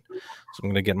method. So I'm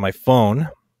going to get my phone,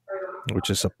 which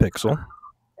is a Pixel.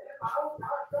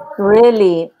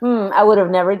 Really? I would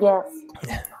have never guessed.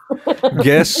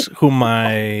 Guess who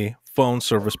my phone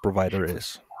service provider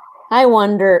is? I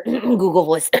wonder. Google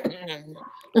Voice.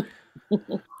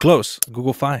 Close.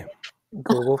 GoogleFi.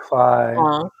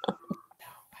 GoogleFi.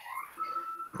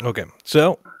 Okay.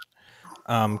 So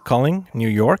I'm calling New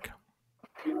York.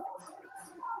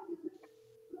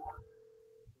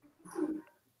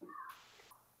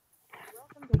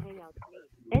 Welcome to Hangout.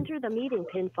 Enter the meeting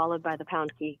pin followed by the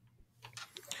pound key.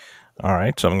 All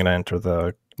right, so I'm going to enter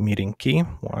the meeting key,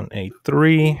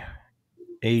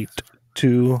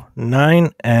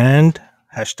 183829, and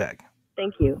hashtag.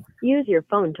 Thank you. Use your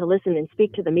phone to listen and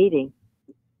speak to the meeting.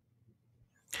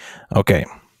 Okay.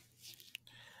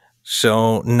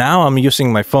 So now I'm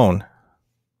using my phone.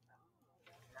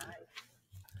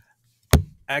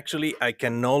 Actually, I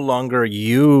can no longer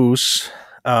use,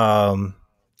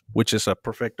 which is a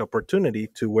perfect opportunity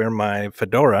to wear my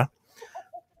fedora.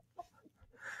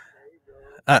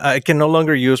 I can no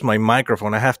longer use my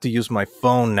microphone. I have to use my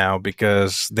phone now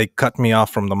because they cut me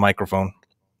off from the microphone.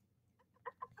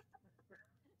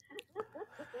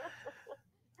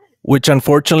 which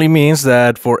unfortunately means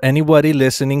that for anybody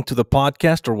listening to the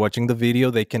podcast or watching the video,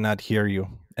 they cannot hear you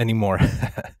anymore.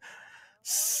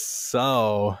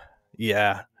 So,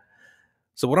 yeah.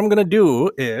 So what I'm going to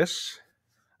do is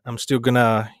I'm still going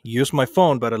to use my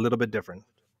phone, but a little bit different.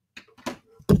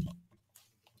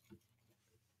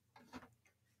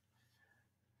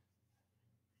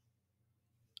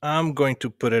 I'm going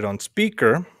to put it on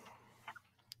speaker.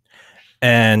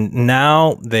 And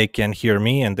now they can hear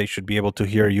me, and they should be able to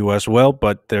hear you as well,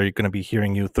 but they're going to be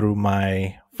hearing you through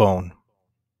my phone.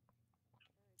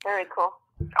 Very cool.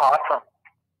 Awesome.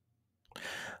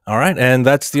 All right. And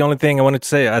that's the only thing I wanted to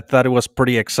say. I thought it was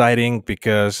pretty exciting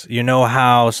because you know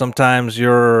how sometimes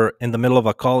you're in the middle of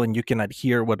a call and you cannot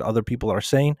hear what other people are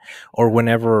saying, or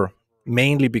whenever,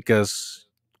 mainly because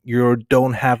you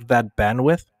don't have that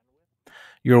bandwidth.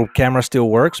 Your camera still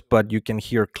works, but you can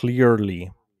hear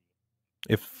clearly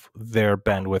if their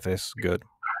bandwidth is good.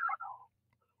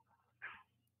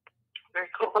 Very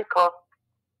cool. Very cool.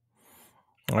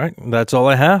 All right, that's all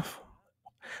I have.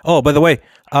 Oh, by the way,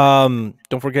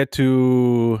 don't forget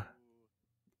to.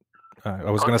 I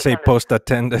was going to say post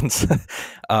attendance.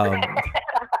 All right,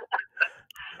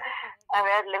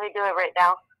 let me do it right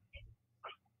now.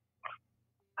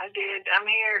 I did. I'm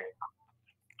here.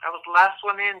 I was the last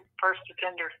one in, first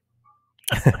attender.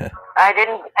 I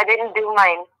didn't do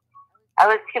mine. I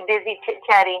was too busy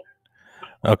chit-chatting.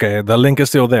 Okay, the link is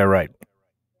still there, right?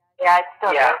 Yeah, it's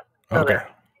still there. Okay.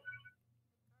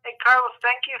 Hey, Carlos,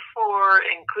 thank you for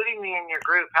including me in your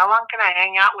group. How long can I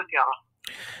hang out with y'all?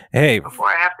 Hey. Before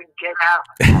I have to get out.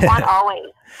 Not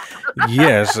always.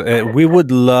 Yes, we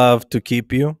would love to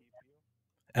keep you.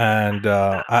 And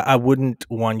I wouldn't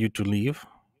want you to leave.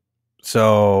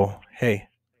 So, hey,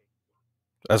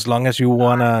 as long as you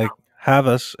want to have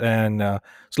us, and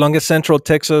as long as Central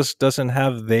Texas doesn't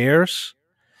have theirs,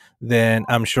 then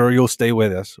I'm sure you'll stay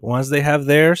with us. Once they have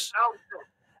theirs,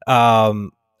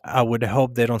 I would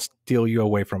hope they don't steal you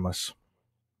away from us.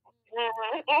 Well,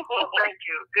 thank you.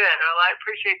 Good. Well, I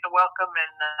appreciate the welcome,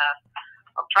 and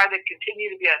I'll try to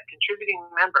continue to be a contributing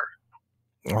member.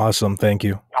 Awesome. Thank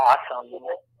you. Awesome.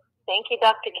 Thank you,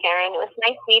 Dr. Karen. It was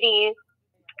nice meeting you.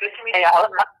 Good to meet Hey, you.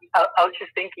 I was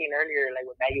just thinking earlier, like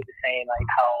what Maggie was saying, like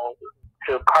how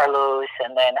through Carlos,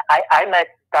 and then I met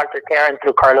Dr. Karen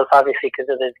through Carlos, obviously, because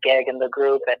of this gig in the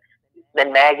group, and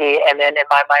then Maggie, and then in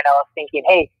my mind I was thinking,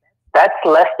 hey, that's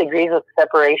less degrees of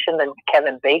separation than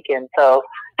Kevin Bacon, so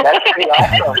that's pretty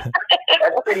awesome.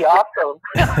 That's pretty awesome.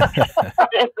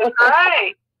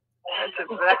 Right. That's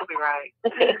exactly right.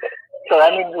 So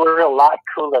that means we're a lot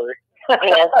cooler.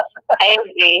 Yes, I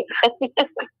agree.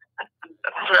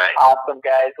 That's right. Awesome,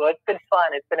 guys. Well, it's been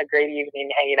fun. It's been a great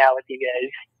evening hanging out with you guys.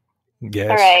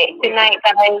 Yes. All right. Good night,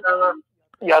 guys.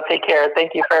 Y'all take care.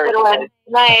 Thank you for Good everything. one.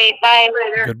 Night. Bye.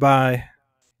 Goodbye.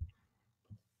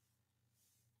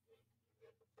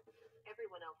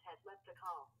 Everyone else has left the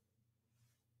call.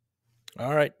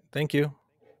 All right. Thank you.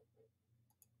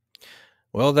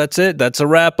 Well, that's it. That's a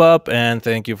wrap up. And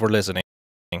thank you for listening.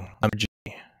 I'm G.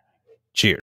 Cheers.